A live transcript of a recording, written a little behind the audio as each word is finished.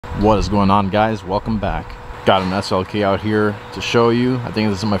What is going on, guys? Welcome back. Got an SLK out here to show you. I think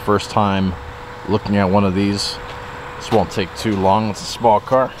this is my first time looking at one of these. This won't take too long. It's a small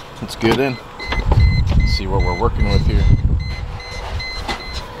car. Let's get in, see what we're working with here.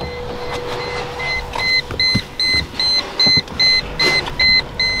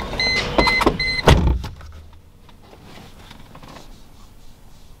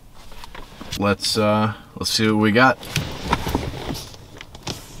 Let's see what we got.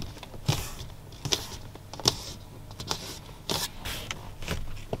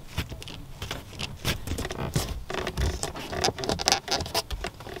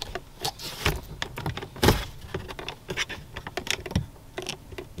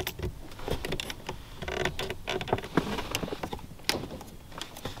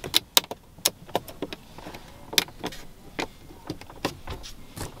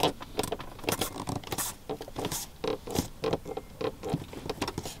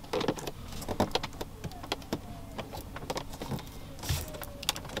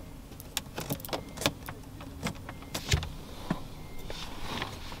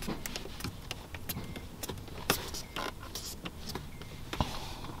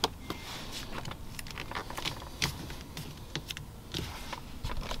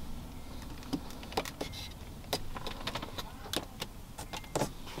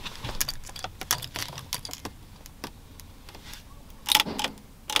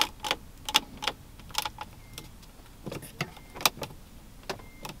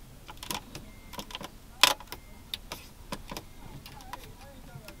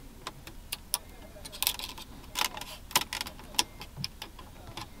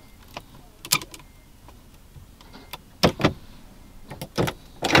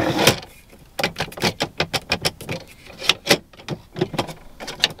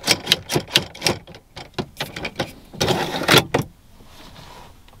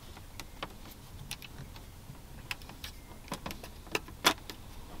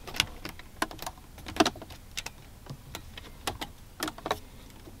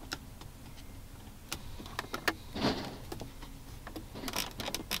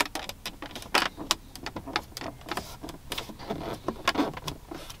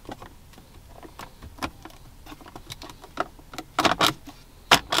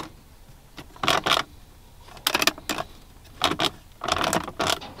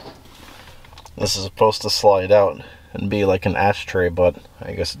 This is supposed to slide out and be like an ashtray, but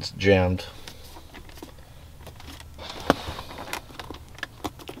I guess it's jammed.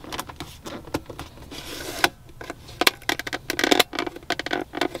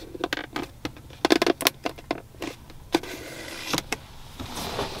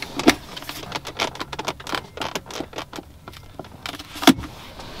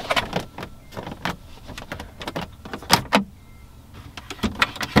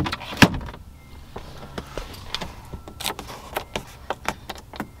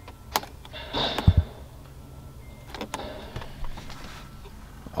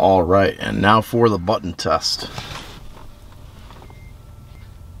 All right, and now for the button test.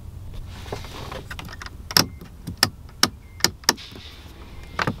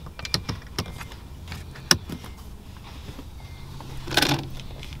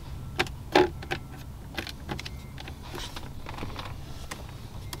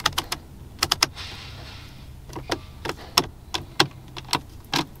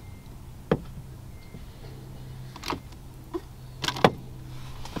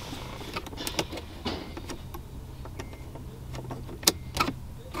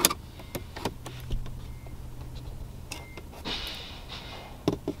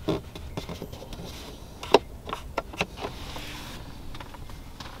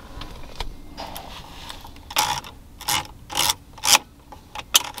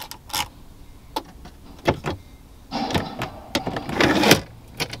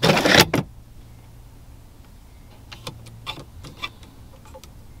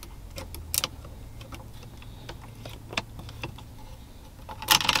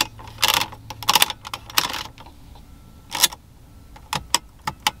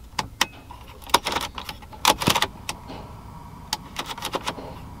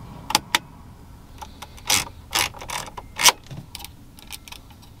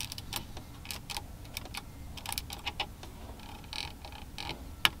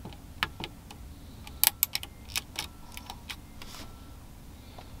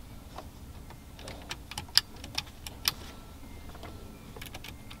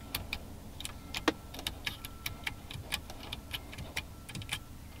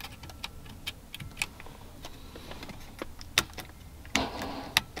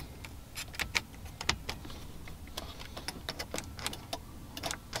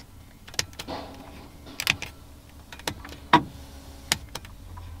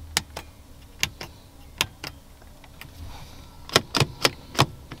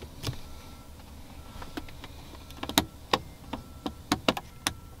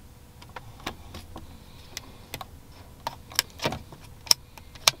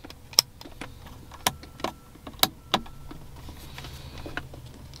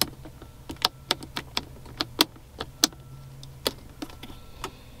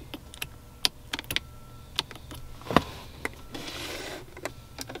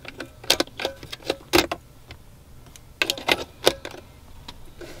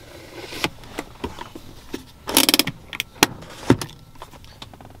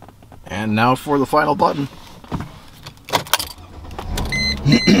 And now for the final button.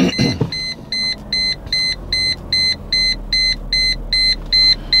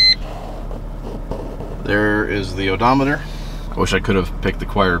 There is the odometer. I wish I could have picked the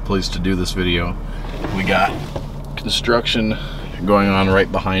quieter place to do this video. We got construction going on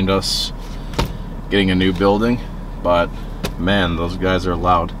right behind us, getting a new building, but man, those guys are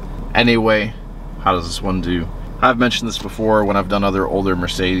loud. Anyway, how does this one do? I've mentioned this before when I've done other older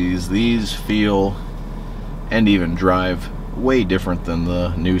Mercedes. These feel and even drive way different than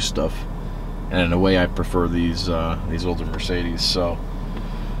the new stuff, and in a way I prefer these older Mercedes. So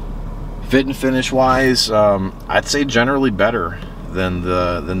fit and finish wise, I'd say generally better than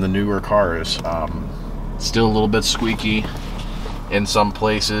the newer cars. Still a little bit squeaky in some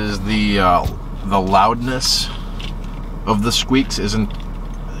places. The loudness of the squeaks isn't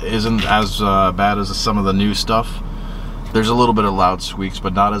as bad as some of the new stuff. There's a little bit of loud squeaks,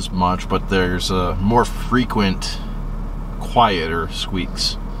 but not as much. But there's more frequent, quieter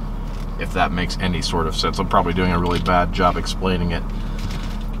squeaks, if that makes any sort of sense. I'm probably doing a really bad job explaining it.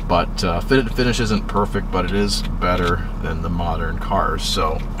 But fit and finish isn't perfect, but it is better than the modern cars.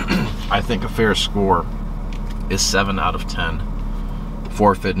 So I think a fair score is 7 out of 10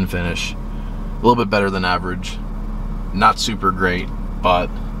 for fit and finish. A little bit better than average. Not super great, but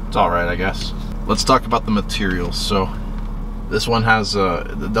it's alright, I guess. Let's talk about the materials. So this one has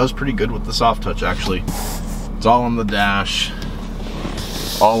it does pretty good with the soft touch, actually. It's all on the dash,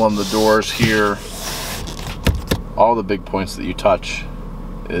 all on the doors here. All the big points that you touch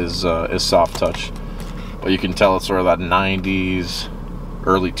is soft touch, but you can tell it's sort of that 90s,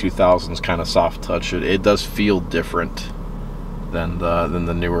 early 2000s kind of soft touch. It does feel different than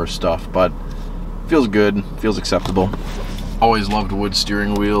the newer stuff, but feels good, feels acceptable. Always loved wood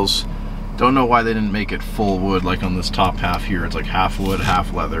steering wheels. Don't know why they didn't make it full wood like on this top half here. It's like half wood,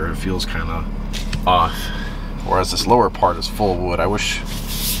 half leather. It feels kind of off. Whereas this lower part is full wood. I wish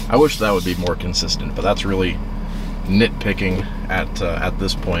that would be more consistent, but that's really nitpicking at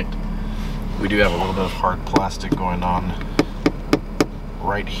this point. We do have a little bit of hard plastic going on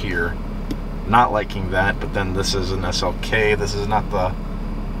right here. Not liking that, but then this is an SLK. This is not the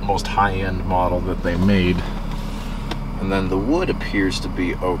most high-end model that they made. And then the wood appears to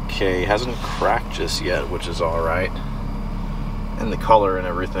be okay. Hasn't cracked just yet, which is alright. And the color and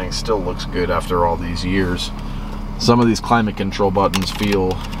everything still looks good after all these years. Some of these climate control buttons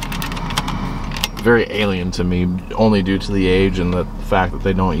feel very alien to me, only due to the age and the fact that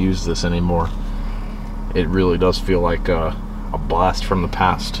they don't use this anymore. It really does feel like a blast from the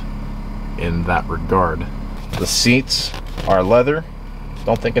past in that regard. The seats are leather.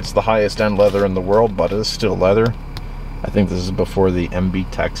 Don't think it's the highest end leather in the world, but it is still leather. I think this is before the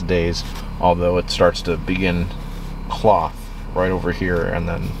MB Tex days, although it starts to begin cloth right over here, and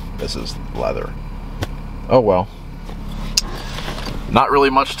then this is leather. Oh well. Not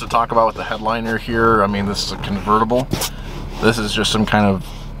really much to talk about with the headliner here. I mean, this is a convertible. This is just some kind of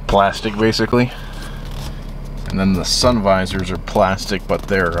plastic, basically. And then the sun visors are plastic, but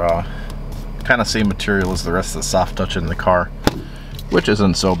they're kind of same material as the rest of the soft touch in the car, which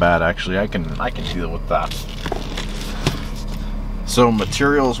isn't so bad actually. I can deal with that. So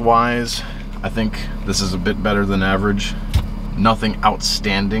materials wise, I think this is a bit better than average. Nothing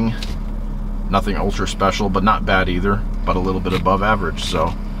outstanding, nothing ultra special, but not bad either, but a little bit above average.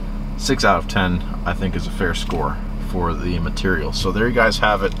 So 6 out of 10 I think is a fair score for the materials. So there you guys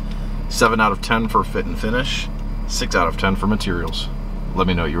have it. 7 out of 10 for fit and finish, 6 out of 10 for materials. Let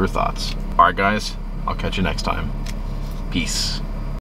me know your thoughts. Alright guys, I'll catch you next time. Peace.